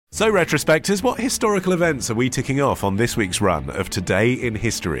So, retrospectors, what historical events are we ticking off on this week's run of Today in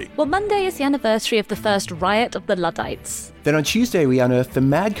History? Well, Monday is the anniversary of the first riot of the Luddites. Then on Tuesday, we unearthed the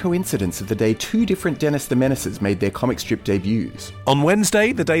mad coincidence of the day two different Dennis the Menaces made their comic strip debuts. On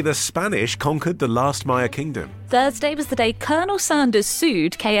Wednesday, the day the Spanish conquered the last Maya kingdom. Thursday was the day Colonel Sanders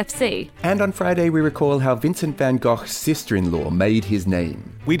sued KFC. And on Friday, we recall how Vincent van Gogh's sister-in-law made his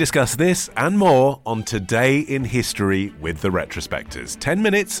name. We discuss this and more on Today in History with the Retrospectors. 10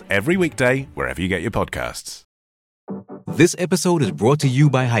 minutes every weekday, wherever you get your podcasts. This episode is brought to you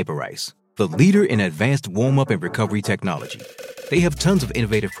by Hyperice, the leader in advanced warm-up and recovery technology. They have tons of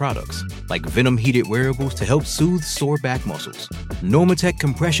innovative products, like Venom-heated wearables to help soothe sore back muscles, Normatec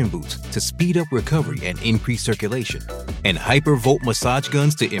compression boots to speed up recovery and increase circulation, and Hypervolt massage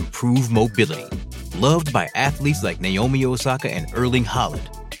guns to improve mobility. Loved by athletes like Naomi Osaka and Erling Haaland.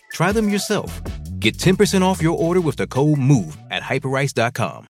 Try them yourself. Get 10% off your order with the code MOVE at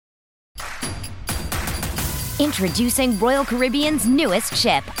Hyperice.com. Introducing Royal Caribbean's newest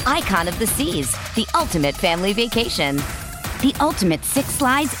ship, Icon of the Seas, the ultimate family vacation. The ultimate 6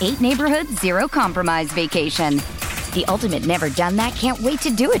 slides, 8 neighborhoods, 0 compromise vacation. The ultimate never done that, can't wait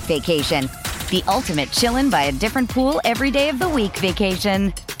to do it vacation. The ultimate chillin' by a different pool every day of the week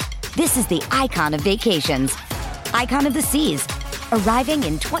vacation. This is the Icon of Vacations. Icon of the Seas, arriving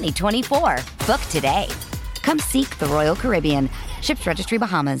in 2024. Book today. Come seek the Royal Caribbean. Ships Registry,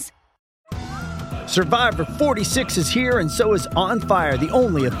 Bahamas. Survivor 46 is here, and so is On Fire, the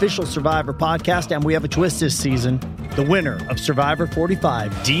only official Survivor podcast, and we have a twist this season. The winner of Survivor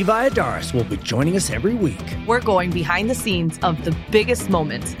 45, Dee Valladares, will be joining us every week. We're going behind the scenes of the biggest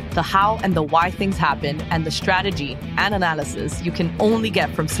moments, the how and the why things happen, and the strategy and analysis you can only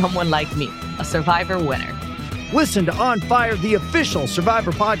get from someone like me, a Survivor winner. Listen to On Fire, the official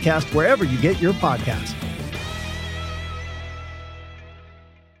Survivor podcast, wherever you get your podcasts.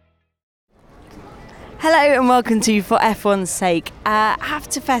 Hello and welcome to For F1's Sake. I have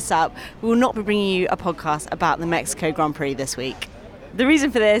to fess up, we will not be bringing you a podcast about the Mexico Grand Prix this week. The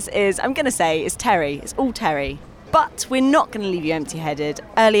reason for this is, I'm going to say, it's Terry. It's all Terry. But we're not going to leave you empty-headed.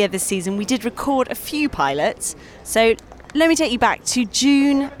 Earlier this season, we did record a few pilots. So let me take you back to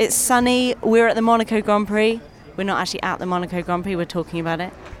June. It's sunny. We're at the Monaco Grand Prix. We're not actually at the Monaco Grand Prix. We're talking about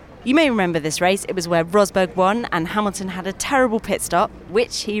it. You may remember this race. It was where Rosberg won and Hamilton had a terrible pit stop,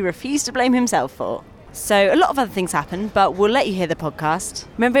 which he refused to blame himself for. So a lot of other things happened, but we'll let you hear the podcast.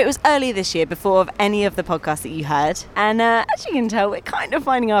 Remember, it was earlier this year before any of the podcasts that you heard. And as you can tell, we're kind of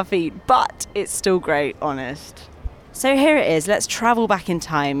finding our feet, but it's still great, honest. So here it is. Let's travel back in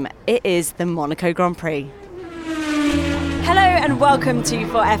time. It is the Monaco Grand Prix. Hello and welcome to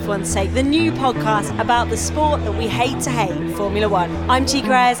For F1's Sake, the new podcast about the sport that we hate to hate, Formula One. I'm Chica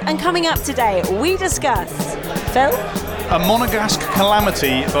Reyes, and coming up today, we discuss... Phil? A Monegasque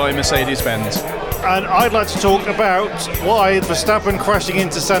Calamity by Mercedes-Benz. And I'd like to talk about why Verstappen crashing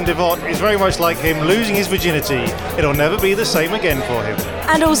into Saint-Devote is very much like him losing his virginity. It'll never be the same again for him.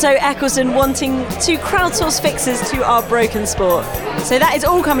 And also Eccleston wanting to crowdsource fixes to our broken sport. So that is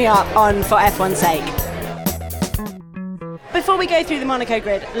all coming up on For F1's Sake. Before we go through the Monaco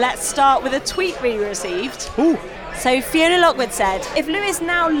grid, let's start with a tweet we received. Ooh. So Fiona Lockwood said, if Lewis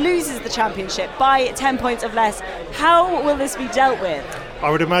now loses the championship by 10 points of less, how will this be dealt with? I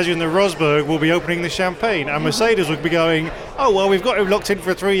would imagine that Rosberg will be opening the champagne and Mercedes will be going, oh, well, we've got him locked in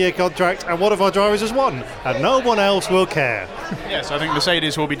for a 3-year contract and one of our drivers has won and no one else will care. Yes, I think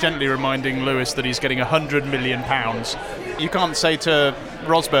Mercedes will be gently reminding Lewis that he's getting £100 million. You can't say to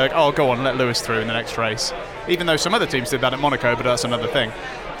Rosberg, oh, go on, let Lewis through in the next race. Even though some other teams did that at Monaco, but that's another thing.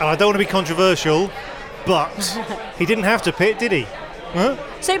 And I don't want to be controversial, but he didn't have to pit, did he? Huh?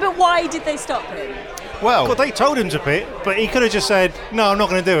 So, but why did they stop him? Well, they told him to pit, but he could have just said, no, I'm not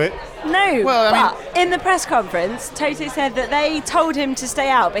going to do it. No, well, but in the press conference, Toto said that they told him to stay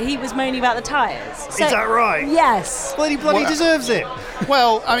out, but he was moaning about the tyres. So, is that right? Yes. Well, he bloody deserves it.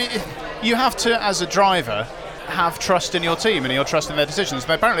 Well, I mean, you have to, as a driver, have trust in your team and your trust in their decisions.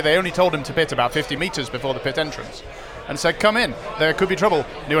 And apparently they only told him to pit about 50 metres before the pit entrance and said, come in, there could be trouble.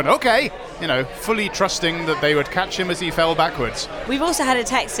 And he went, okay, fully trusting that they would catch him as he fell backwards. We've also had a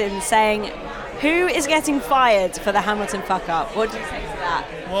text in saying, who is getting fired for the Hamilton fuck-up? What do you say to that?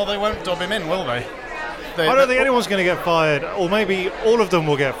 Well, they won't dob him in, will they? I don't think anyone's going to get fired, or maybe all of them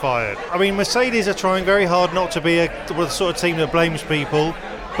will get fired. I mean, Mercedes are trying very hard not to be the sort of team that blames people,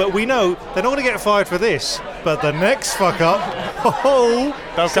 but we know they're not going to get fired for this. But the next fuck-up,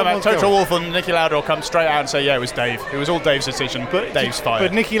 they'll come out. Toto Wolff and Niki Lauda will come straight out and say, yeah, it was Dave. It was all Dave's decision, but Dave's fired.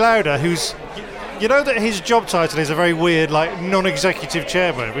 But Niki Lauda, who's You know that his job title is a very weird, like, non-executive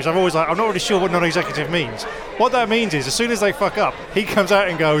chairman, which I'm always like, I'm not really sure what non-executive means. What that means is, as soon as they fuck up, he comes out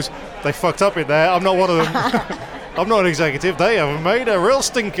and goes, they fucked up in there, I'm not one of them. I'm not an executive, they have made a real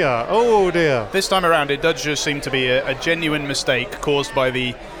stinker. Oh dear. This time around, it does just seem to be a genuine mistake caused by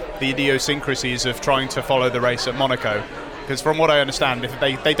the idiosyncrasies of trying to follow the race at Monaco. Because from what I understand, if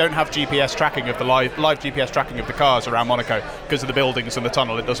they don't have GPS tracking of the live GPS tracking of the cars around Monaco because of the buildings and the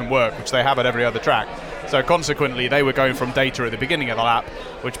tunnel, it doesn't work, which they have at every other track. So consequently, they were going from data at the beginning of the lap,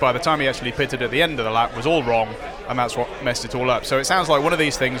 which by the time he actually pitted at the end of the lap was all wrong, and that's what messed it all up. So it sounds like one of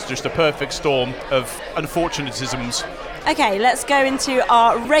these things, just a perfect storm of unfortunatisms. Okay, let's go into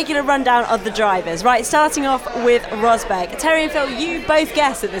our regular rundown of the drivers. Right, starting off with Rosberg. Terry and Phil, you both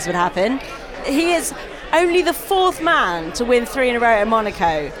guessed that this would happen. He is only the fourth man to win 3 in a row at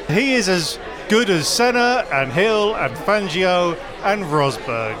Monaco. He is as good as Senna and Hill and Fangio and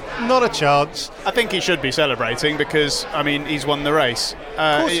Rosberg. Not a chance. I think he should be celebrating because, I mean, he's won the race.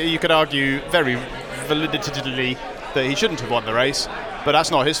 You could argue very validly that he shouldn't have won the race, but that's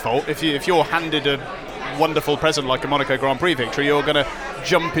not his fault. If you're handed a wonderful present like a Monaco Grand Prix victory, you're going to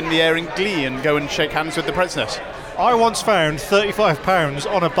jump in the air in glee and go and shake hands with the princess. I once found £35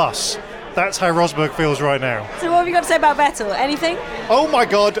 on a bus. That's how Rosberg feels right now. So what have you got to say about Vettel? Anything? Oh my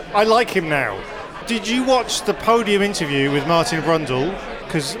God, I like him now. Did you watch the podium interview with Martin Brundle?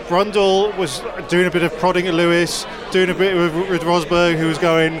 Because Brundle was doing a bit of prodding at Lewis, doing a bit with Rosberg, who was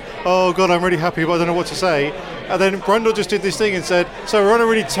going, oh God, I'm really happy, but I don't know what to say. And then Brundle just did this thing and said, so we're on a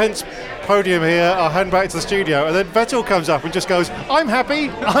really tense podium here, I'll hand back to the studio. And then Vettel comes up and just goes, I'm happy.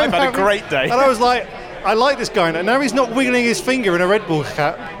 I've had a great day. And I was like, I like this guy. Now he's not wiggling his finger in a Red Bull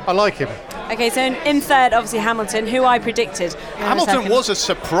cap. I like him. Okay, so in third, obviously Hamilton, who I predicted. Hamilton was a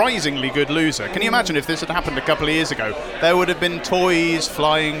surprisingly good loser. Can you imagine if this had happened a couple of years ago? There would have been toys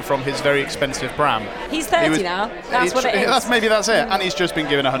flying from his very expensive pram. He's 30 now. That's what it is. Maybe that's it. And he's just been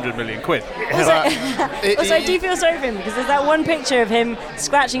given 100 million quid. Also, I do feel sorry for him because there's that one picture of him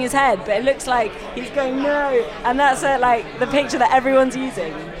scratching his head, but it looks like he's going no, and that's like the picture that everyone's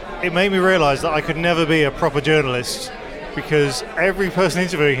using. It made me realise that I could never be a proper journalist, because every person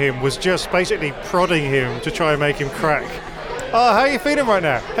interviewing him was just basically prodding him to try and make him crack. Oh, how are you feeling right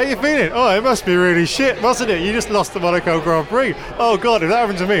now? How are you feeling? Oh, it must be really shit, mustn't it? You just lost the Monaco Grand Prix. Oh God, if that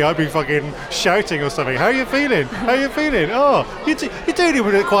happened to me, I'd be fucking shouting or something. How are you feeling? How are you feeling? Oh, you're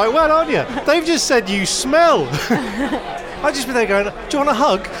doing it quite well, aren't you? They've just said you smell. I'd just be there going, do you want a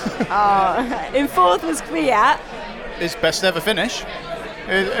hug? In fourth was Kvyat. His best ever finish.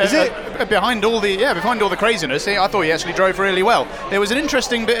 Is it? Behind all the craziness, I thought he actually drove really well. There was an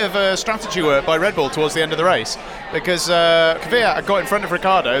interesting bit of strategy work by Red Bull towards the end of the race, because Kvyat got in front of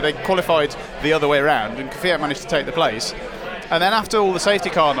Ricciardo. They qualified the other way around, and Kvyat managed to take the place. And then after all the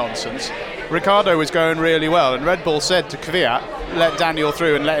safety car nonsense, Ricciardo was going really well, and Red Bull said to Kvyat, let Daniel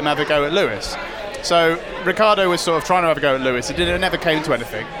through and let him have a go at Lewis. So Ricciardo was sort of trying to have a go at Lewis. It never came to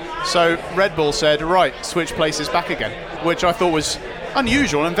anything. So Red Bull said, right, switch places back again, which I thought was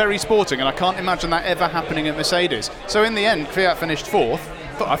unusual and very sporting, and I can't imagine that ever happening at Mercedes. So in the end, Kvyat finished fourth,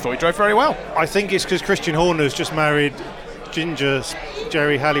 but I thought he drove very well. I think it's because Christian Horner's just married Ginger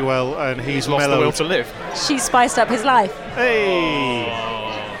Jerry Halliwell, and he's lost mellowed. the will to live. She spiced up his life. Hey!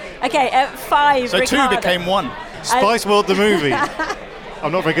 Okay, at 5, so Ricciardo. 2 became 1. Spice World the movie.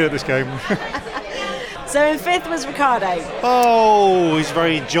 I'm not very good at this game. So in 5th was Ricciardo. Oh, he's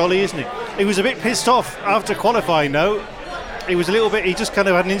very jolly, isn't he? He was a bit pissed off after qualifying, though. He was a little bit, he just kind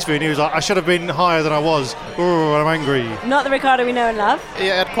of had an interview and he was like, I should have been higher than I was. Oh, I'm angry. Not the Ricciardo we know and love. He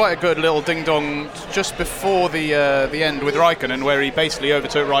had quite a good little ding-dong just before the end with Raikkonen, where he basically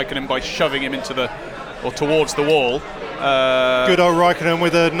overtook Raikkonen by shoving him towards the wall. Good old Raikkonen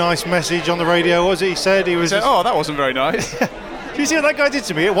with a nice message on the radio, was it? He said he was... oh, that wasn't very nice. Do you see what that guy did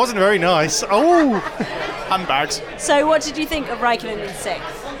to me? It wasn't very nice. Oh! Handbags. So what did you think of Raikkonen in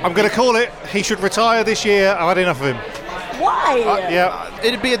 6th? I'm going to call it, he should retire this year. I've had enough of him. Why? Yeah.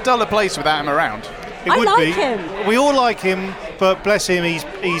 It'd be a duller place without him around. It would like be. him. We all like him, but bless him,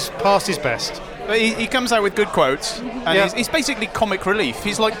 he's past his best. But he comes out with good quotes, and he's basically comic relief.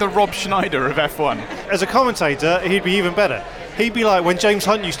 He's like the Rob Schneider of F1. As a commentator, he'd be even better. He'd be like when James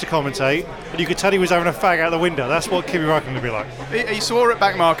Hunt used to commentate, and you could tell he was having a fag out the window. That's what Kimi Raikkonen would be like. He swore at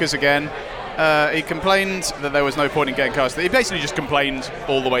back markers again. He complained that there was no point in getting cars. He basically just complained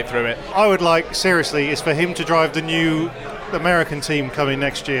all the way through it. I would like, seriously, is for him to drive the new American team coming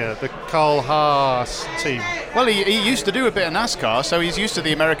next year, the Carl Haas team. Well, he used to do a bit of NASCAR, so he's used to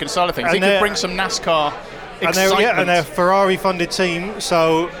the American style of things. He could bring some NASCAR excitement. And they're a Ferrari-funded team,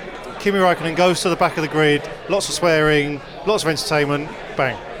 so Kimi Raikkonen goes to the back of the grid, lots of swearing, lots of entertainment,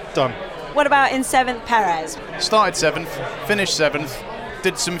 bang, done. What about in 7th, Perez? Started 7th, finished 7th,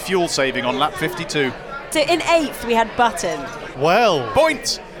 did some fuel saving on lap 52. So in 8th, we had Button. Well,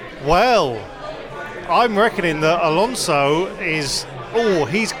 Point! well, I'm reckoning that Alonso is... Oh,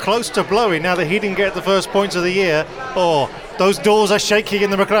 he's close to blowing now that he didn't get the first points of the year. Oh, those doors are shaking in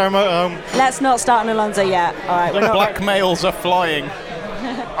the McLaren motorhome. Let's not start on Alonso yet. All right, we're The not. blackmails are flying.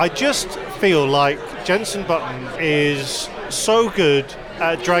 I just feel like Jenson Button is so good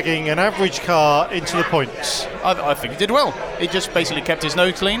at dragging an average car into the points. I think he did well. He just basically kept his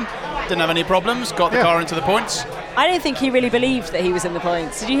nose clean, didn't have any problems, got the car into the points. I don't think he really believed that he was in the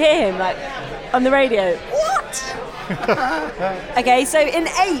points. Did you hear him, like, on the radio? What? Okay, so in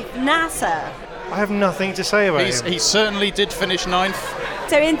 8th, NASA. I have nothing to say about him. He certainly did finish 9th.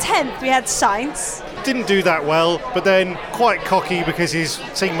 So in 10th, we had Sainz. Didn't do that well, but then quite cocky because his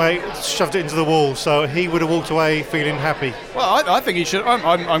teammate shoved it into the wall, so he would have walked away feeling happy. Well, I think he should.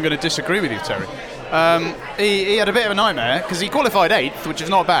 I'm going to disagree with you, Terry. He had a bit of a nightmare because he qualified 8th, which is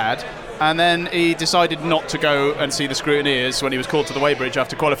not bad, and then he decided not to go and see the scrutineers when he was called to the weighbridge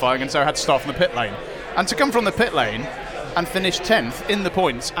after qualifying, and so had to start from the pit lane. And to come from the pit lane and finish 10th in the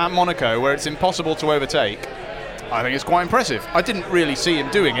points at Monaco, where it's impossible to overtake, I think it's quite impressive. I didn't really see him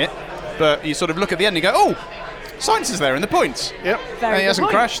doing it, but you sort of look at the end and you go, oh, Sainz is there in the points. Yep. Very And he good hasn't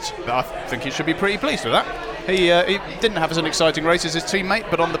point. crashed. I think he should be pretty pleased with that. He didn't have as an exciting race as his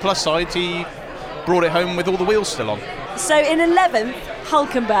teammate, but on the plus side, he brought it home with all the wheels still on. So in 11th,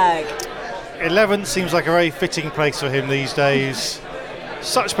 Hulkenberg. 11 seems like a very fitting place for him these days.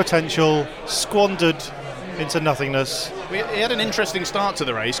 Such potential, squandered into nothingness. He had an interesting start to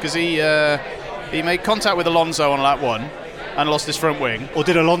the race because he made contact with Alonso on lap 1 and lost his front wing. Or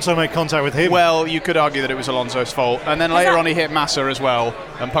did Alonso make contact with him? Well, you could argue that it was Alonso's fault. And then later on he hit Massa as well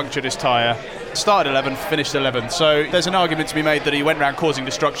and punctured his tyre. Started 11th, finished 11th. So there's an argument to be made that he went around causing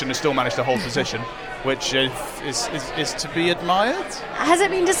destruction and still managed to hold position, which is to be admired. Has it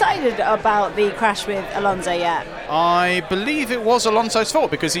been decided about the crash with Alonso yet? I believe it was Alonso's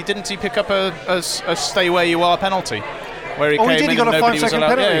fault because he pick up a stay where you are penalty. Where he Oh, he came did, he in got and a nobody was 5-second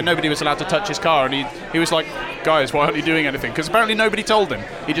allowed. penalty. Yeah, nobody was allowed to touch his car, and he was like, "Guys, why aren't you doing anything?" Because apparently nobody told him.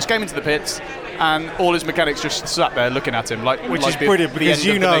 He just came into the pits, and all his mechanics just sat there looking at him, like Which like is the- brilliant the because end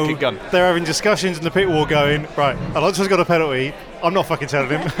you of the know Naked Gun. they're having discussions in the pit wall going, right, Alonso's got a penalty. I'm not fucking telling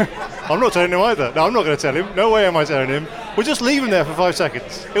him. I'm not telling him either. No, I'm not going to tell him. No way am I telling him. We'll just leave him there for 5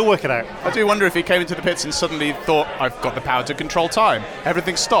 seconds. He'll work it out. I do wonder if he came into the pits and suddenly thought, "I've got the power to control time.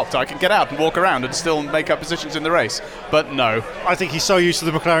 Everything's stopped. I can get out and walk around and still make up positions in the race." But no. I think he's so used to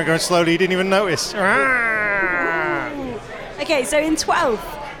the McLaren going slowly he didn't even notice. Okay, so in 12th,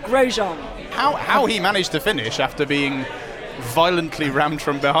 Grosjean. How he managed to finish after being violently rammed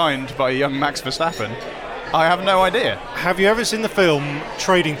from behind by young Max Verstappen, I have no idea. Have you ever seen the film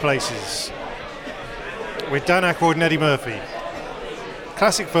Trading Places with Dan Aykroyd and Eddie Murphy?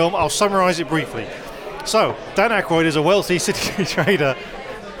 Classic film. I'll summarise it briefly. So, Dan Aykroyd is a wealthy city trader.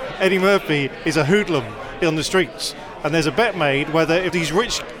 Eddie Murphy is a hoodlum on the streets. And there's a bet made whether if these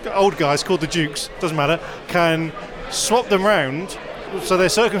rich old guys called the Dukes, doesn't matter, can swap them round, so their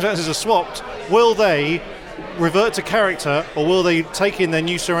circumstances are swapped, will they revert to character or will they take in their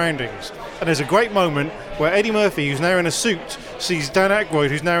new surroundings? And there's a great moment where Eddie Murphy, who's now in a suit, sees Dan Aykroyd,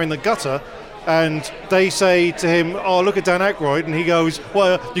 who's now in the gutter, and they say to him, "Oh, look at Dan Aykroyd," and he goes,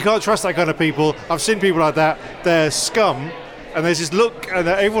 "Well, you can't trust that kind of people. I've seen people like that. They're scum." And there's this look, and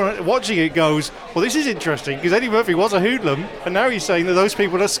everyone watching it goes, "Well, this is interesting, because Eddie Murphy was a hoodlum, and now he's saying that those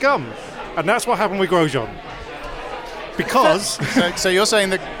people are scum." And that's what happened with Grosjean. Because... So you're saying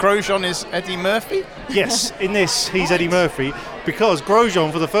that Grosjean is Eddie Murphy? Yes, in this, he's Eddie Murphy, because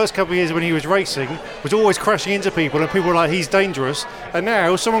Grosjean, for the first couple of years when he was racing, was always crashing into people, and people were like, he's dangerous. And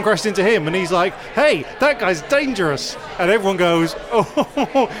now someone crashed into him, and he's like, hey, that guy's dangerous. And everyone goes,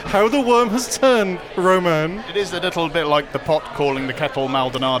 oh, how the worm has turned, Roman. It is a little bit like the pot calling the kettle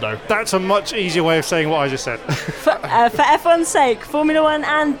Maldonado. That's a much easier way of saying what I just said. For F1's sake, Formula One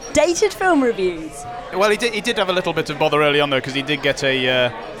and dated film reviews. Well, he did have a little bit of bother early on, though, because he did get a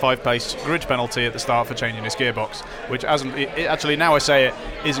 5-place grid penalty at the start for changing his gearbox, which actually, now I say it,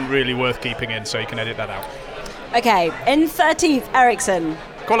 isn't really worth keeping in, so you can edit that out. Okay, in 13th, Ericsson.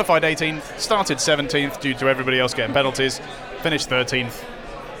 Qualified 18th, started 17th due to everybody else getting penalties, finished 13th.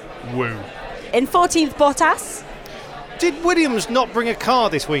 Woo. In 14th, Bottas. Did Williams not bring a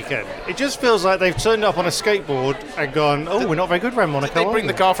car this weekend? It just feels like they've turned up on a skateboard and gone, oh, we're not very good around Monaco. Did they bring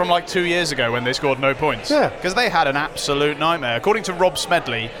the car from like 2 years ago when they scored no points? Yeah. Because they had an absolute nightmare. According to Rob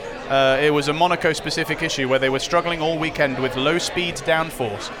Smedley, it was a Monaco-specific issue where they were struggling all weekend with low-speed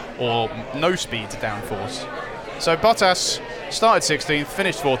downforce or no-speed downforce. So Bottas started 16th,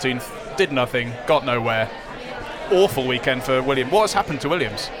 finished 14th, did nothing, got nowhere. Awful weekend for Williams. What has happened to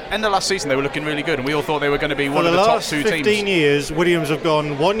Williams? End of last season, they were looking really good, and we all thought they were going to be one of the top 2 teams. For the last 15 years, Williams have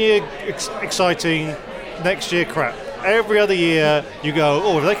gone 1 year exciting, next year crap. Every other year, you go,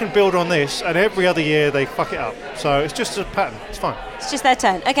 oh, if they can build on this, and every other year they fuck it up. So it's just a pattern. It's fine. It's just their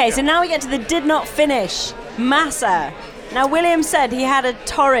turn. Okay, so now we get to the did not finish. Massa. Now, Williams said he had a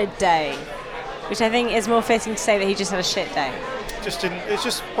torrid day, which I think is more fitting to say that he just had a shit day. It's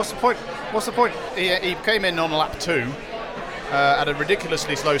just, what's the point? What's the point? He came in on lap 2 at a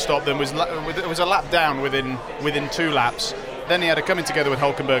ridiculously slow stop. Then was a lap down within 2 laps. Then he had a coming together with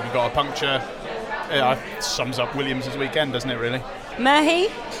Hulkenberg and got a puncture. Sums up Williams' weekend, doesn't it, really? Mehi?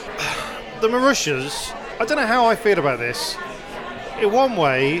 The Marussias, I don't know how I feel about this. In one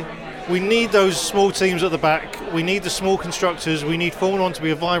way, we need those small teams at the back. We need the small constructors. We need Formula 1 to be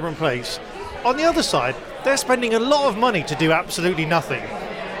a vibrant place. On the other side, they're spending a lot of money to do absolutely nothing.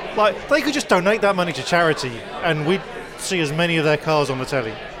 Like, they could just donate that money to charity and we'd see as many of their cars on the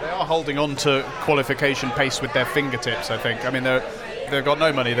telly. They are holding on to qualification pace with their fingertips, I think. I mean, they've got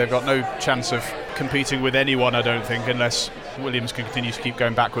no money. They've got no chance of competing with anyone, I don't think, unless Williams can continue to keep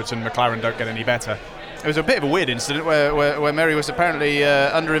going backwards and McLaren don't get any better. It was a bit of a weird incident where Mary was apparently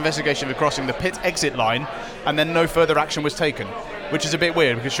under investigation for crossing the pit exit line and then no further action was taken, which is a bit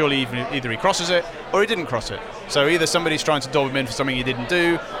weird because surely either he crosses it or he didn't cross it. So either somebody's trying to dob him in for something he didn't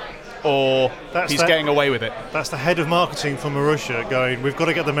do or he's getting away with it. That's the head of marketing for Marussia going, we've got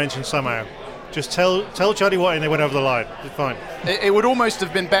to get the mention somehow. Just tell Charlie White and they went over the line. It's fine. It would almost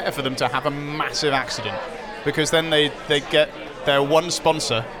have been better for them to have a massive accident because then they get their one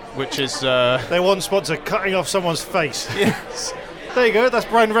sponsor, which is... their one sponsor cutting off someone's face. Yes. There you go, that's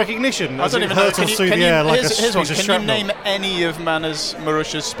brand recognition. I don't even know. Can you name name any of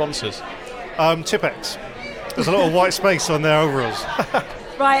Marussia's sponsors? Tipex. There's a lot of white space on their overalls.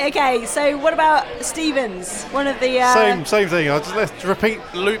 Right, okay, so what about Stevens? One of the... Same thing, I'll just let's repeat.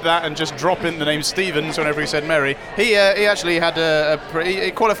 Loop that and just drop in the name Stevens whenever he said Mary. He actually had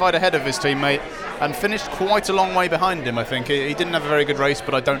he qualified ahead of his teammate and finished quite a long way behind him, I think. He didn't have a very good race,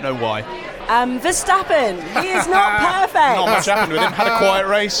 but I don't know why. Verstappen, he is not perfect. Not much happened with him. Had a quiet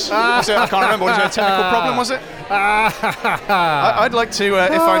race. I can't remember. Was it a technical problem, was it? I'd like to,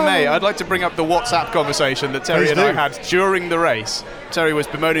 if I may, I'd like to bring up the WhatsApp conversation that Terry and I had during the race. Terry was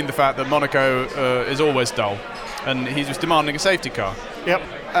bemoaning the fact that Monaco is always dull, and he was demanding a safety car. Yep.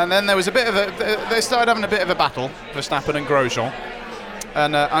 And then there was they started having a bit of a battle, Verstappen and Grosjean.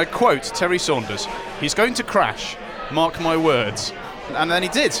 And I quote Terry Saunders, he's going to crash, mark my words. And then he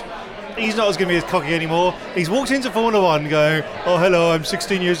did. He's not going to be as cocky anymore. He's walked into Formula 1 going, oh, hello, I'm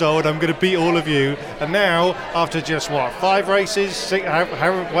 16 years old, I'm going to beat all of you. And now, after just, 5 races, 6,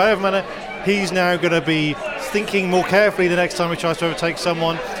 whatever manner, he's now going to be thinking more carefully the next time he tries to overtake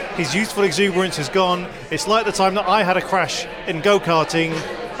someone. His youthful exuberance is gone. It's like the time that I had a crash in go-karting,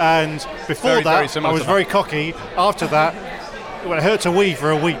 and before that, I was very cocky. After that, it hurt to wee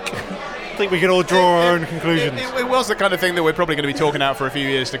for a week. I think we can all draw our own conclusions. It was the kind of thing that we're probably going to be talking out for a few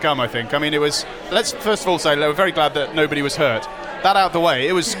years to come, I think. I mean, let's first of all say we're very glad that nobody was hurt. That out the way,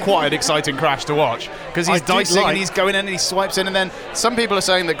 it was quite an exciting crash to watch because he's dicing and he's going in and he swipes in, and then some people are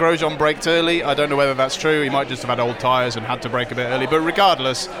saying that Grosjean braked early. I don't know whether that's true. He might just have had old tyres and had to brake a bit early, but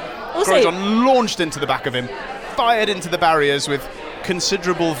regardless, Grosjean launched into the back of him, fired into the barriers with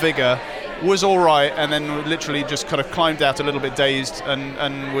considerable vigour, was all right, and then literally just kind of climbed out a little bit dazed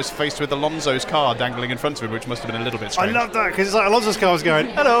and was faced with Alonso's car dangling in front of him, which must have been a little bit strange. I love that because it's like Alonso's car was going,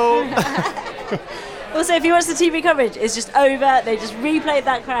 hello. Also, if you watch the TV coverage, it's just over. They just replayed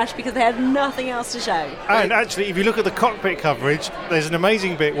that crash because they had nothing else to show. And actually, if you look at the cockpit coverage, there's an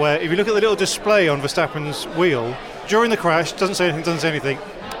amazing bit where if you look at the little display on Verstappen's wheel, during the crash, doesn't say anything,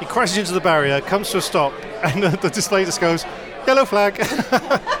 he crashes into the barrier, comes to a stop, and the display just goes, yellow flag.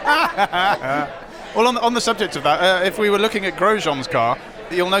 Well, on the subject of that, if we were looking at Grosjean's car,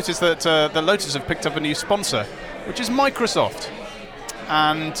 you'll notice that the Lotus have picked up a new sponsor, which is Microsoft.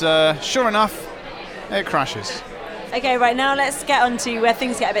 And sure enough, it crashes. Okay, right, now let's get on to where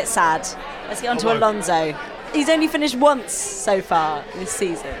things get a bit sad. Let's get on to Alonso. He's only finished once so far this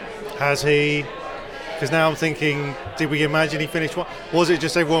season. Has he? Because now I'm thinking, did we imagine he finished one? Was it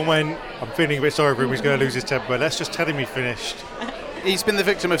just everyone went, I'm feeling a bit sorry for him, he's going to lose his temper, let's just tell him he finished. He's been the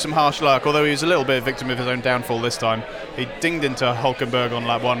victim of some harsh luck, although he was a little bit victim of his own downfall this time. He dinged into Hulkenberg on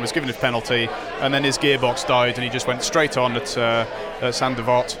lap 1, was given his penalty, and then his gearbox died, and he just went straight on at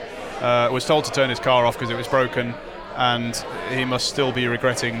Saint-Devote. Was told to turn his car off because it was broken, and he must still be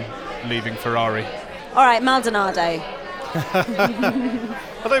regretting leaving Ferrari. All right, Maldonado.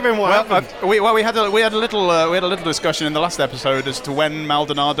 I don't remember what happened. We had a little discussion in the last episode as to when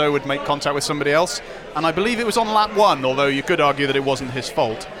Maldonado would make contact with somebody else, and I believe it was on lap 1. Although you could argue that it wasn't his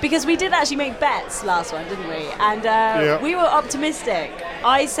fault. Because we did actually make bets last one, didn't we? And we were optimistic.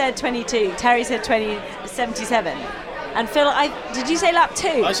 I said 22. Terry said 77. And Phil, did you say lap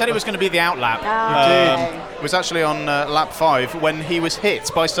 2? I said it was going to be the out lap. It was actually on lap 5 when he was hit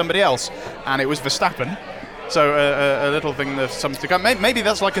by somebody else, and it was Verstappen. So a little thing of something to come. Maybe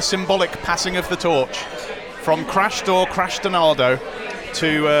that's like a symbolic passing of the torch from Crashtonaldo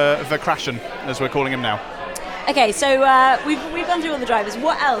to Verkrashen, as we're calling him now. Okay, so we've gone through all the drivers.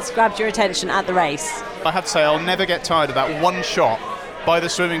 What else grabbed your attention at the race? I have to say, I'll never get tired of that one shot by the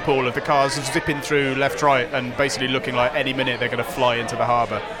swimming pool of the cars zipping through left, right, and basically looking like any minute they're going to fly into the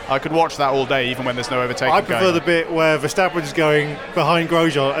harbour. I could watch that all day, even when there's no overtaking. I prefer the bit where Verstappen's going behind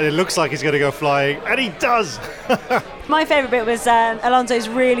Grosjean and it looks like he's going to go flying, and he does. My favourite bit was Alonso's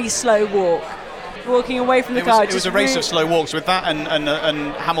really slow walking away from the car. It was a race of slow walks with that and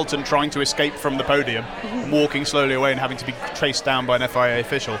Hamilton trying to escape from the podium, walking slowly away and having to be chased down by an FIA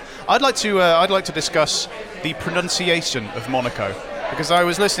official. I'd like to discuss the pronunciation of Monaco, because I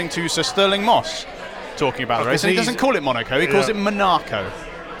was listening to Sir Stirling Moss talking about the race, and he doesn't call it Monaco, he calls it Monaco.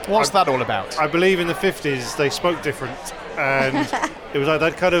 What's that all about? I believe in the 50s they spoke different, and it was like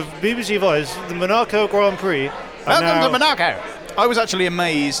that kind of BBC voice, the Monaco Grand Prix. Welcome to Monaco! I was actually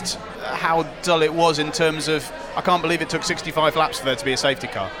amazed how dull it was in terms of, I can't believe it took 65 laps for there to be a safety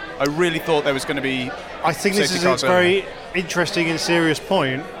car. I really thought there was going to be I think this is a very interesting and serious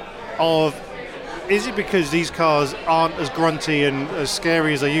point of, is it because these cars aren't as grunty and as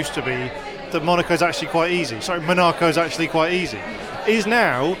scary as they used to be that Monaco's actually quite easy? Sorry, Monaco's actually quite easy. Is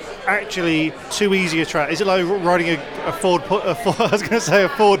now actually too easy a track? Is it like riding a Ford I was going to say a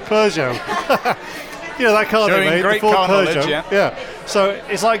Ford Peugeot. You know that car they made, great the Ford car Peugeot. Knowledge, Yeah. So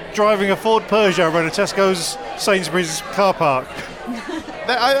it's like driving a Ford Peugeot around a Tesco's Sainsbury's car park.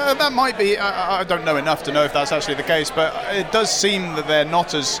 That might be, I don't know enough to know if that's actually the case, but it does seem that they're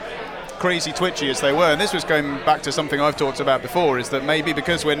not as crazy twitchy as they were. And this was going back to something I've talked about before, is that maybe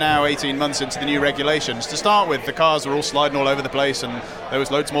because we're now 18 months into the new regulations, to start with the cars were all sliding all over the place and there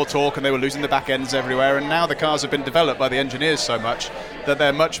was loads more torque and they were losing the back ends everywhere, and now the cars have been developed by the engineers so much that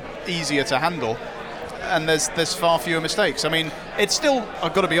they're much easier to handle and there's far fewer mistakes. I mean, it's still,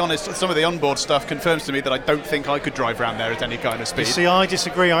 I've got to be honest, some of the onboard stuff confirms to me that I don't think I could drive around there at any kind of speed. You see, I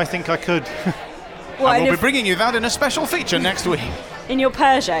disagree. I think I could. And we'll be bringing you that in a special feature next week. In your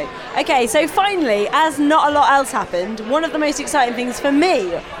Peugeot. Okay, so finally, as not a lot else happened, one of the most exciting things for me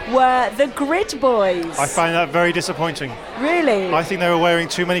were the Grid Boys. I find that very disappointing. Really? I think they were wearing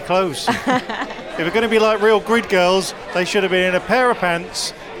too many clothes. If they're going to be like real grid girls, they should have been in a pair of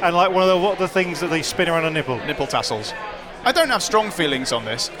pants and like one of the things that they spin around a nipple. Nipple tassels. I don't have strong feelings on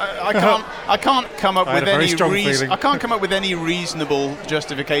this. I can't come up with I can't come up with any reasonable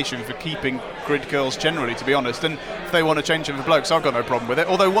justification for keeping grid girls generally, to be honest. And if they want to change them for blokes, I've got no problem with it.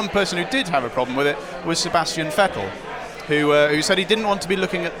 Although one person who did have a problem with it was Sebastian Vettel, who said he didn't want to be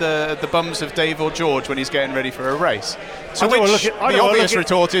looking at the bums of Dave or George when he's getting ready for a race. So the obvious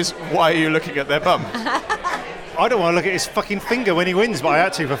retort is, why are you looking at their bums? I don't want to look at his fucking finger when he wins, but I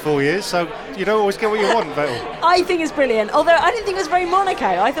had to for 4 years, so you don't always get what you want, Vettel. I think it's brilliant, although I didn't think it was very Monaco.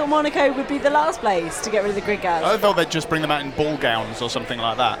 I thought Monaco would be the last place to get rid of the grid girls. I thought they'd just bring them out in ball gowns or something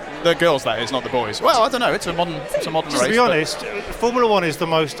like that. The girls, that is, not the boys. Well, I don't know, it's a modern race. To be honest, Formula One is the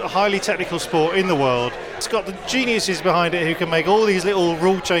most highly technical sport in the world. It's got the geniuses behind it who can make all these little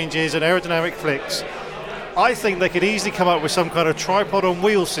rule changes and aerodynamic flicks. I think they could easily come up with some kind of tripod on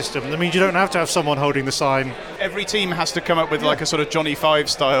wheel system. That means you don't have to have someone holding the sign. Every team has to come up with like a sort of Johnny Five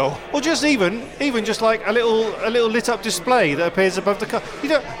style. Or just even just like a little lit up display that appears above the car.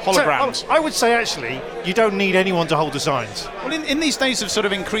 Holograms. So, I would say actually you don't need anyone to hold the signs. Well, in these days of sort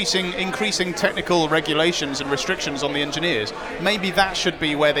of increasing technical regulations and restrictions on the engineers, maybe that should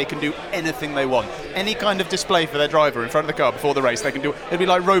be where they can do anything they want. Any kind of display for their driver in front of the car before the race, they can do. It'd be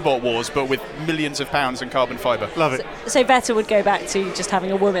like Robot Wars, but with millions of pounds in carbon fibre. Love it. So Vettel would go back to just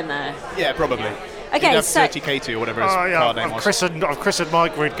having a woman there? Yeah, probably. Okay, so 30K2 or whatever his car name was. I've christened my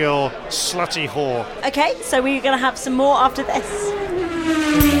grid girl Slutty Whore. Okay, so we're going to have some more after this.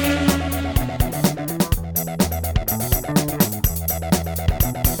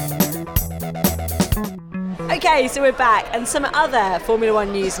 Okay, so we're back, and some other Formula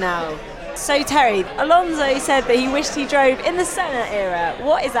One news now. So Terry, Alonso said that he wished he drove in the Senna era.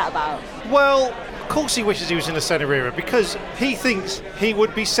 What is that about? Well, course he wishes he was in the Senna era, because he thinks he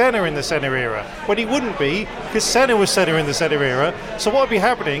would be Senna in the Senna era, when he wouldn't be, because Senna was Senna in the Senna era. So what would be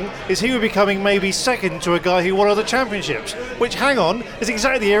happening is he would be becoming maybe second to a guy who won all the championships, which, hang on, is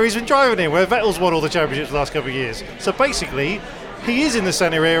exactly the era he's been driving in, where Vettel's won all the championships the last couple of years. So basically, he is in the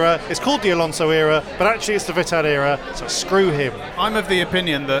Senna era, it's called the Alonso era, but actually it's the Vettel era, so screw him. I'm of the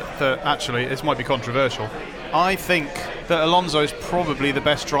opinion that actually, this might be controversial, I think that Alonso is probably the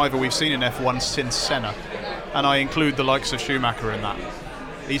best driver we've seen in F1 since Senna, and I include the likes of Schumacher in that.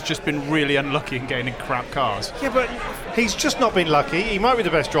 He's just been really unlucky in getting in crap cars. Yeah, but he's just not been lucky. He might be the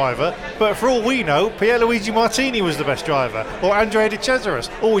best driver, but for all we know, Pierluigi Martini was the best driver, or Andrea De Cesaris.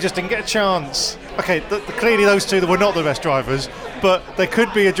 Oh, we just didn't get a chance. Okay, clearly those two that were not the best drivers, but there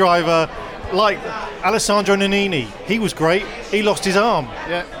could be a driver like Alessandro Nannini. He was great. He lost his arm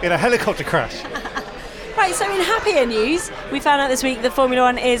in a helicopter crash. Right, so in happier news, we found out this week that Formula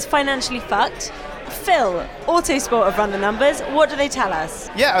One is financially fucked. Phil, Autosport have run the numbers. What do they tell us?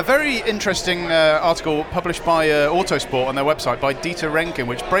 Yeah, a very interesting article published by Autosport on their website by Dieter Renken,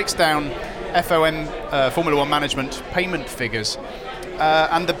 which breaks down FOM Formula One management payment figures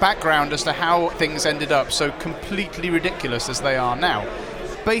and the background as to how things ended up so completely ridiculous as they are now.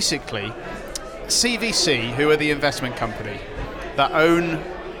 Basically, CVC, who are the investment company that own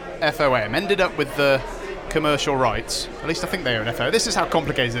FOM, ended up with the commercial rights. At least I think they own FOM. This is how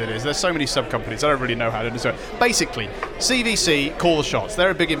complicated it is. There's so many sub-companies. I don't really know how to do it. Basically, CVC call the shots. They're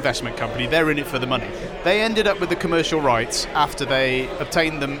a big investment company. They're in it for the money. They ended up with the commercial rights after they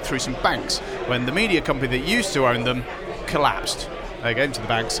obtained them through some banks, when the media company that used to own them collapsed. They gave them to the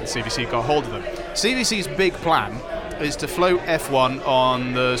banks and CVC got hold of them. CVC's big plan is to float F1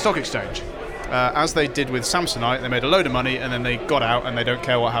 on the stock exchange. As they did with Samsonite, they made a load of money and then they got out and they don't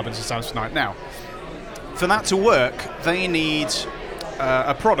care what happens to Samsonite now. For that to work, they need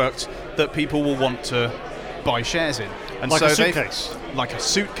a product that people will want to buy shares in. And like so a suitcase? Like a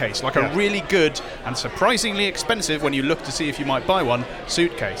suitcase, like a really good and surprisingly expensive, when you look to see if you might buy one,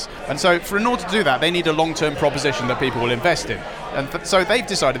 suitcase. And so in order to do that, they need a long-term proposition that people will invest in. And so they've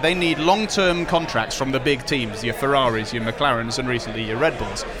decided they need long-term contracts from the big teams, your Ferraris, your McLarens, and recently your Red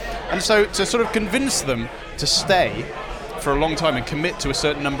Bulls. And so to sort of convince them to stay for a long time and commit to a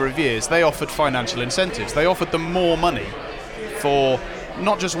certain number of years, they offered financial incentives. They offered them more money for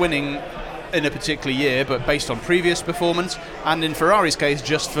not just winning in a particular year, but based on previous performance, and in Ferrari's case,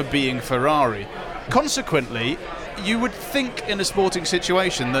 just for being Ferrari. Consequently, you would think in a sporting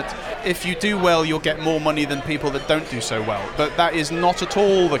situation that if you do well, you'll get more money than people that don't do so well. But that is not at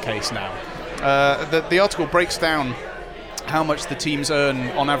all the case now. The article breaks down how much the teams earn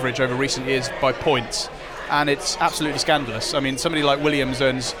on average over recent years by points, and it's absolutely scandalous. I mean, somebody like Williams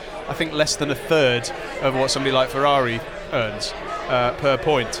earns, I think, less than a third of what somebody like Ferrari earns per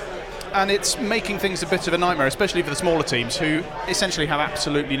point. And it's making things a bit of a nightmare, especially for the smaller teams who essentially have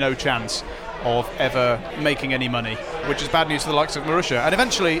absolutely no chance of ever making any money, which is bad news for the likes of Marussia. And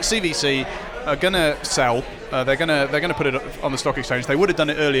eventually CVC are going to sell. They're going to put it on the stock exchange. They would have done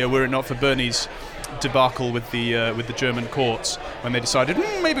it earlier were it not for Bernie's debacle with the German courts, when they decided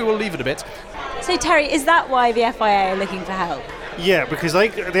maybe we'll leave it a bit. So Terry, is that why the FIA are looking for help? Yeah, because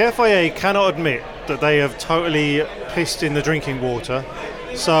the FIA cannot admit that they have totally pissed in the drinking water.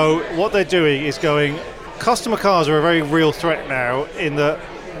 So what they're doing is going, customer cars are a very real threat now, in that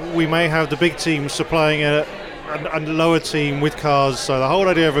we may have the big teams supplying a lower team with cars, so the whole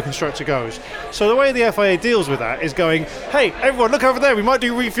idea of a constructor goes. So the way the FIA deals with that is going, hey, everyone, look over there, we might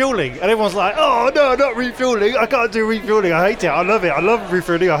do refuelling. And everyone's like, oh, no, not refuelling. I can't do refuelling. I hate it. I love it. I love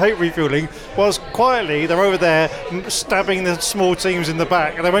refuelling. I hate refuelling. Whilst quietly, they're over there stabbing the small teams in the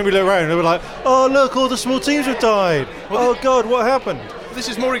back. And then when we look around, they were like, oh, look, all the small teams have died. Oh, God, what happened? This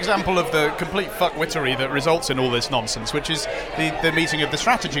is more example of the complete fuckwittery that results in all this nonsense, which is the meeting of the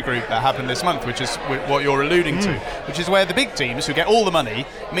strategy group that happened this month, which is what you're alluding to, which is where the big teams who get all the money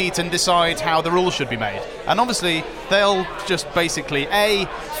meet and decide how the rules should be made. And obviously they'll just basically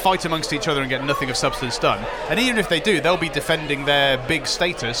fight amongst each other and get nothing of substance done. And even if they do, they'll be defending their big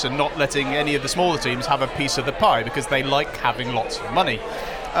status and not letting any of the smaller teams have a piece of the pie, because they like having lots of money.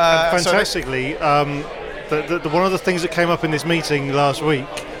 And fantastically, one of the things that came up in this meeting last week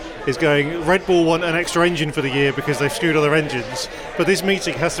is going, Red Bull want an extra engine for the year because they've screwed other engines, but this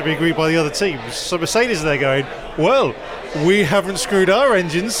meeting has to be agreed by the other teams. So Mercedes are there going, well, we haven't screwed our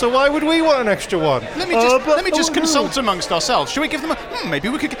engines, so why would we want an extra one? Let me just consult amongst ourselves. Should we give them maybe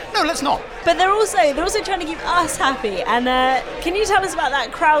we could... No, let's not. But they're also trying to keep us happy. And can you tell us about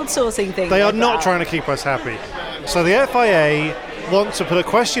that crowdsourcing thing? They are not trying to keep us happy. So the FIA want to put a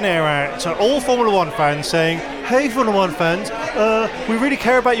questionnaire out to all Formula One fans saying, hey, Formula 1 fans, we really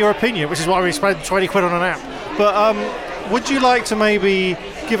care about your opinion, which is why we spent 20 quid on an app. But would you like to maybe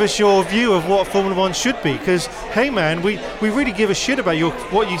give us your view of what Formula 1 should be? Because, hey man, we really give a shit about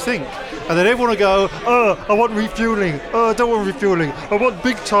what you think. And then everyone will go, I want refuelling. I don't want refuelling. I want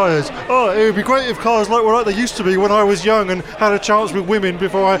big tyres. It would be great if cars were like they used to be when I was young and had a chance with women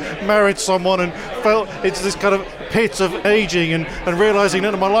before I married someone and felt into this kind of pit of ageing and realising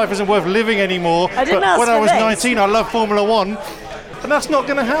that my life isn't worth living anymore. But when I was 19, I loved Formula 1. And that's not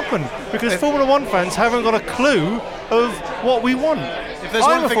going to happen because Formula 1 fans haven't got a clue of what we want. If there's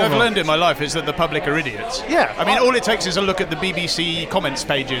one thing I've learned in my life is that the public are idiots. Yeah. I mean, all it takes is a look at the BBC comments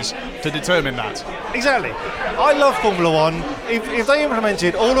pages to determine that. Exactly. I love Formula 1. If they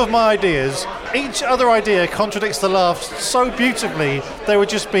implemented all of my ideas, each other idea contradicts the last so beautifully, there would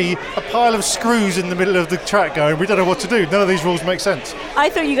just be a pile of screws in the middle of the track going, we don't know what to do. None of these rules make sense. I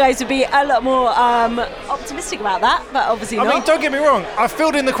thought you guys would be a lot more optimistic about that, but obviously not. I mean, don't get me wrong. I've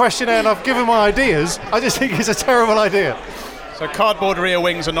filled in the questionnaire and I've given my ideas. I just think it's a terrible idea. So cardboard rear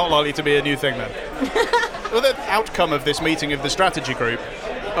wings are not likely to be a new thing then? Well, the outcome of this meeting of the strategy group,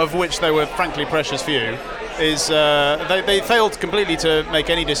 of which there were frankly precious few, is they failed completely to make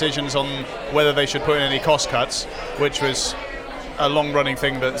any decisions on whether they should put in any cost cuts, which was a long-running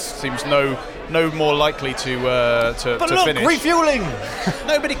thing that seems no more likely to finish. Refueling!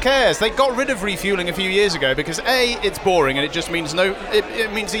 Nobody cares. They got rid of refueling a few years ago because A, it's boring and it just means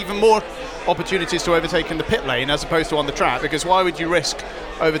it means even more opportunities to overtake in the pit lane as opposed to on the track, because why would you risk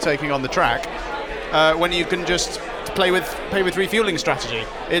overtaking on the track when you can just play with refueling strategy?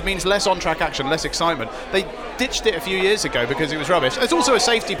 It means less on-track action, less excitement. They ditched it a few years ago because it was rubbish. It's also a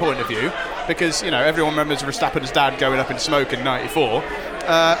safety point of view because, everyone remembers Verstappen's dad going up in smoke in '94.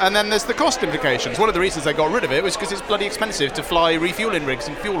 And then there's the cost implications. One of the reasons they got rid of it was because it's bloody expensive to fly refueling rigs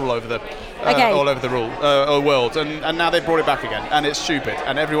and fuel all over the world. And now they've brought it back again. And it's stupid.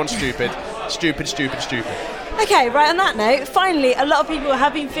 And everyone's stupid. Stupid. Okay, right, on that note, finally, a lot of people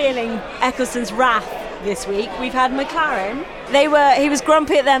have been feeling Ecclestone's wrath this week. We've had McLaren. He was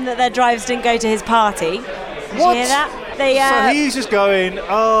grumpy at them that their drivers didn't go to his party. Did you hear that? So he's just going,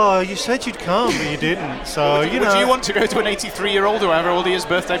 you said you'd come, but you didn't. So, Would you want to go to an 83-year-old or have all his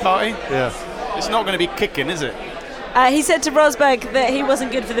birthday party? Yeah. It's not going to be kicking, is it? He said to Rosberg that he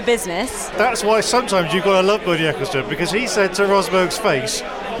wasn't good for the business. That's why sometimes you've got to love Bernie Ecclestone, because he said to Rosberg's face,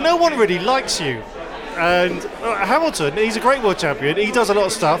 no one really likes you. And Hamilton, he's a great world champion. He does a lot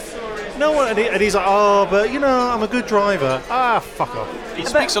of stuff. No one, and he's like, but I'm a good driver. Fuck off. He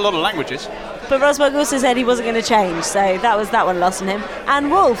speaks a lot of languages. But Rosberg also said he wasn't going to change, so that one lost on him.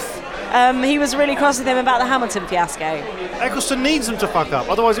 And Wolff, he was really cross with him about the Hamilton fiasco. Ecclestone needs them to fuck up,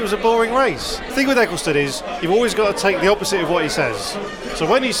 otherwise it was a boring race. The thing with Ecclestone is, you've always got to take the opposite of what he says. So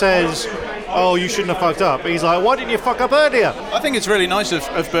when he says, you shouldn't have fucked up, he's like, why didn't you fuck up earlier? I think it's really nice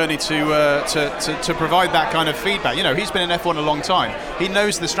of Bernie to provide that kind of feedback. He's been in F1 a long time. He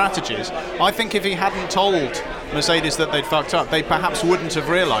knows the strategies. I think if he hadn't told Mercedes that they'd fucked up, they perhaps wouldn't have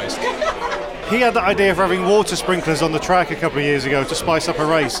realised. He had the idea of having water sprinklers on the track a couple of years ago to spice up a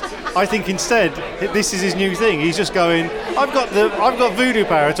race. I think instead, this is his new thing. He's just going, I've got voodoo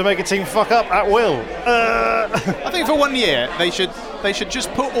power to make a team fuck up at will. I think for 1 year, they should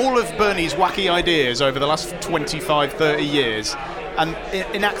just put all of Bernie's wacky ideas over the last 25, 30 years and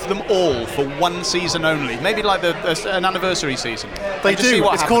enact them all for one season only. Maybe like an anniversary season. They do.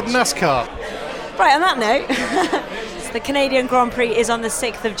 It's called NASCAR. Right, on that note, the Canadian Grand Prix is on the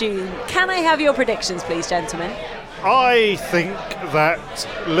 6th of June. Can I have your predictions, please, gentlemen? I think that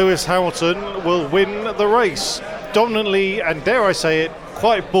Lewis Hamilton will win the race dominantly and, dare I say it,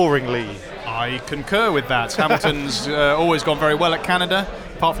 quite boringly. I concur with that. Hamilton's always gone very well at Canada.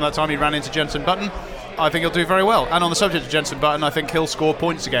 Apart from that time he ran into Jenson Button. I think he'll do very well. And on the subject of Jenson Button, I think he'll score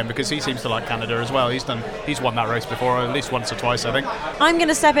points again because he seems to like Canada as well. He's won that race before, at least once or twice, I think. I'm going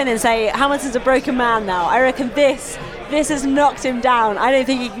to step in and say Hamilton's a broken man now. I reckon this has knocked him down. I don't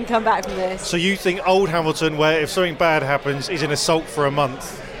think he can come back from this. So you think old Hamilton, where if something bad happens, is in a sulk for a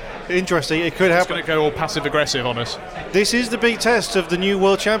month? Interesting, it could happen. It's going to go all passive-aggressive on us. This is the big test of the new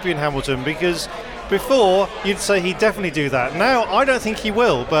world champion Hamilton, because before you'd say he'd definitely do that. Now I don't think he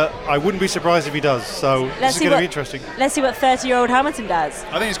will, but I wouldn't be surprised if he does. So this is going to be interesting. Let's see what 30-year-old Hamilton does.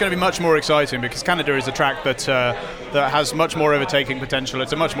 I think it's going to be much more exciting because Canada is a track that has much more overtaking potential.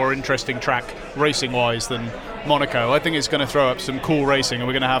 It's a much more interesting track racing-wise than Monaco. I think it's going to throw up some cool racing, and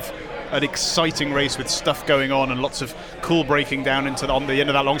we're going to have an exciting race with stuff going on and lots of cool braking down on the end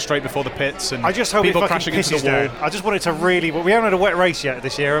of that long straight before the pits, and I just hope people it crashing fucking into the wall. down. I just want it to really. We haven't had a wet race yet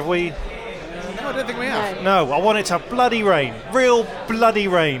this year, have we? No, I don't think we have. No, I want it to bloody rain. Real bloody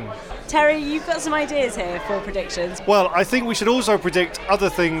rain. Terry, you've got some ideas here for predictions. Well, I think we should also predict other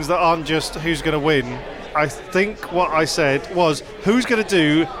things that aren't just who's going to win. I think what I said was who's going to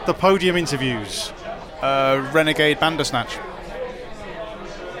do the podium interviews. Renegade Bandersnatch.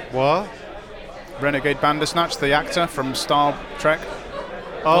 What? Renegade Bandersnatch, the actor from Star Trek.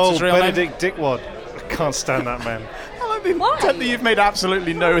 Oh, his real Benedict Dickwad. I can't stand that man. Why? You've made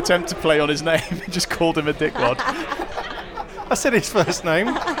absolutely no attempt to play on his name. You just called him a dickwad. I said his first name,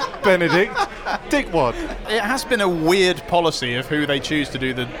 Benedict Dickwad. It has been a weird policy of who they choose to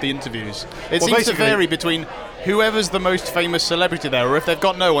do the interviews. It seems to vary between whoever's the most famous celebrity there, or if they've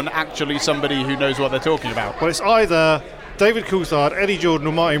got no one, actually somebody who knows what they're talking about. Well, it's either David Coulthard, Eddie Jordan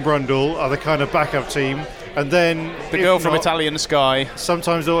or Martin Brundle are the kind of backup team. And then the girl from Italian Sky.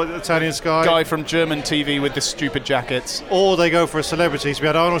 Sometimes the Italian Sky. Guy from German TV with the stupid jackets. Or they go for a celebrity. So we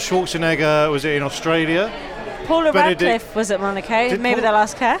had Arnold Schwarzenegger, was it in Australia? Paula Radcliffe was at Monaco. Maybe they'll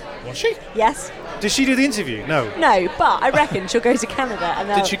ask her. Was she? Yes. Did she do the interview? No. No, but I reckon she'll go to Canada. And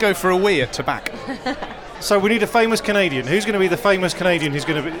did she go for a wee at Tabac? So we need a famous Canadian. Who's going to be the famous Canadian who's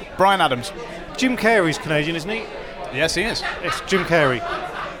going to be... Bryan Adams. Jim Carrey's Canadian, isn't he? Yes, he is. It's Jim Carrey.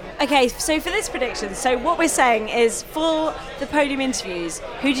 Okay, so for this prediction, so what we're saying is for the podium interviews,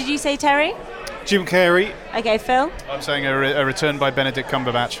 who did you say, Terry? Jim Carrey. Okay, Phil? I'm saying a return by Benedict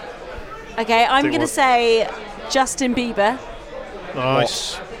Cumberbatch. Okay, I'm going to say Justin Bieber.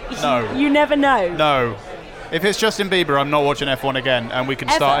 Nice. No. You never know. No. If it's Justin Bieber, I'm not watching F1 again, and we can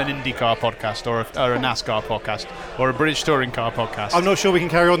start an IndyCar podcast or a NASCAR podcast or a British touring car podcast. I'm not sure we can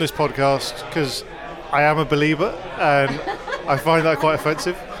carry on this podcast because I am a believer and I find that quite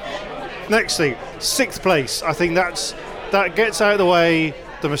offensive. Next thing, 6th place. I think that gets out of the way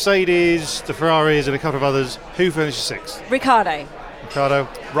the Mercedes, the Ferraris, and a couple of others. Who finishes 6th? Ricardo.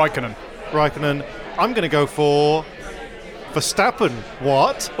 Raikkonen. I'm going to go for Verstappen.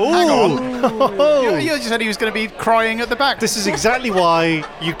 What? Ooh. Hang on. You just said he was going to be crying at the back. This is exactly why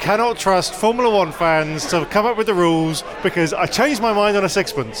you cannot trust Formula One fans to come up with the rules, because I changed my mind on a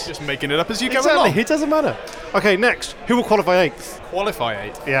sixpence. Just making it up as you go along. Exactly, it doesn't matter. Okay, next. Who will qualify 8th? Qualify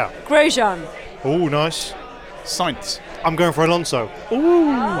 8th? Yeah. Grosjean. Oh, nice. Sainz. I'm going for Alonso. Ooh.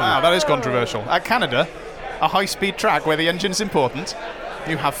 Wow, that is controversial. At Canada, a high-speed track where the engine's important,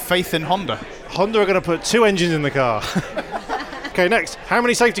 you have faith in Honda. Honda are going to put 2 engines in the car. Okay, next. How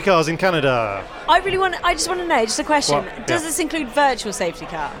many safety cars in Canada? I just want to know, just a question. What? Does this include virtual safety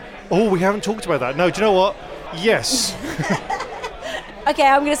car? Oh, we haven't talked about that. No, do you know what? Yes. Okay,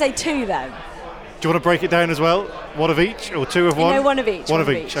 I'm going to say 2 then. Do you want to break it down as well? 1 of each or 2 of one? No, 1 of each. One of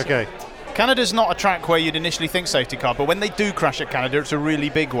each, okay. Canada's not a track where you'd initially think safety car, but when they do crash at Canada, it's a really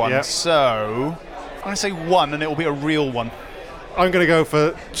big one. Yep. So I'm going to say 1, and it will be a real one. I'm going to go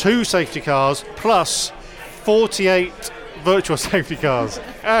for 2 safety cars plus 48 virtual safety cars.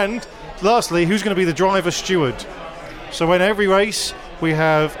 And lastly, who's going to be the driver steward? So in every race, we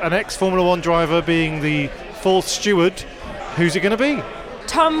have an ex-Formula 1 driver being the 4th steward. Who's it going to be?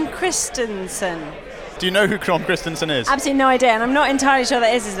 Tom Christensen. Do you know who Tom Christensen is? Absolutely no idea, and I'm not entirely sure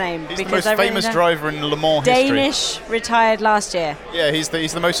that is his name. He's the most famous driver in Le Mans history. Danish, retired last year. Yeah, he's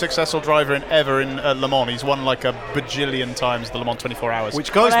the most successful driver ever in Le Mans. He's won like a bajillion times the Le Mans 24 Hours.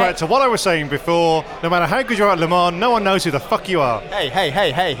 Which goes back to what I was saying before. No matter how good you are at Le Mans, no one knows who the fuck you are.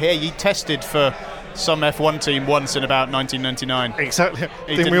 Hey, you tested for some F1 team once in about 1999. Exactly.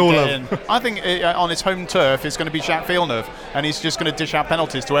 I think we all love. I think on his home turf it's going to be Jacques Villeneuve, and he's just going to dish out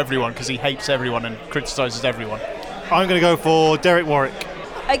penalties to everyone because he hates everyone and criticises everyone. I'm going to go for Derek Warwick.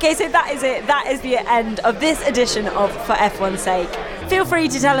 Okay, so that is it. That is the end of this edition of For F1's Sake. Feel free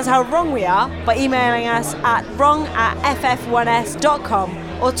to tell us how wrong we are by emailing us at wrong@ff1s.com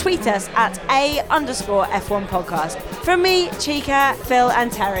or tweet us at @A_F1 podcast. From me, Chica, Phil and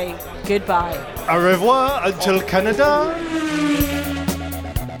Terry, goodbye. Au revoir until Canada.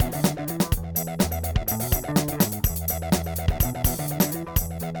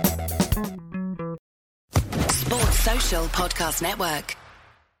 Sports Social Podcast Network.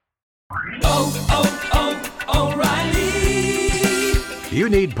 O'Reilly. You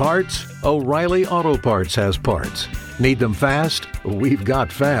need parts? O'Reilly Auto Parts has parts. Need them fast? We've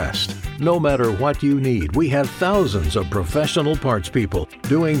got fast. No matter what you need, we have thousands of professional parts people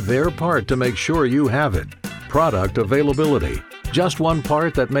doing their part to make sure you have it. Product availability. Just one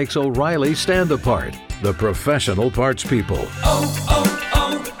part that makes O'Reilly stand apart. The professional parts people.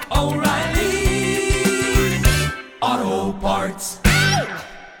 O'Reilly Auto Parts.